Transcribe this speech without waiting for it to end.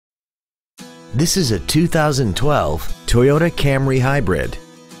This is a 2012 Toyota Camry Hybrid.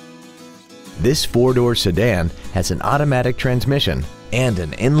 This four-door sedan has an automatic transmission and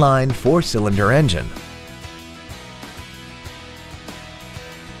an inline four-cylinder engine.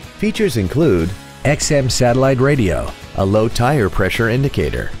 Features include XM satellite radio, a low tire pressure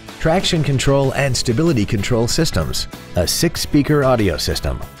indicator, traction control and stability control systems, a 6-speaker audio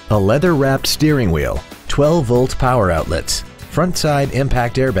system, a leather-wrapped steering wheel, 12-volt power outlets, front-side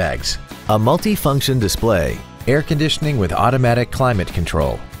impact airbags, a multi-function display, air conditioning with automatic climate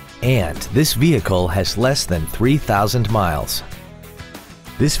control, and this vehicle has less than 3,000 miles.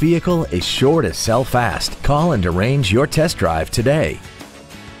 This vehicle is sure to sell fast. Call and arrange your test drive today.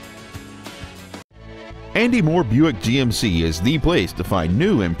 Andy Moore Buick GMC is the place to find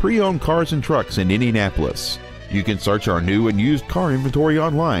new and pre-owned cars and trucks in Indianapolis. You can search our new and used car inventory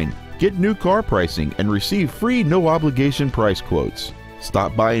online, get new car pricing, and receive free no-obligation price quotes.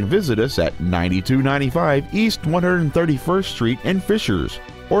 Stop by and visit us at 9295 East 131st Street in Fishers,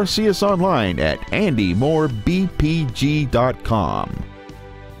 or see us online at andymoorebpg.com.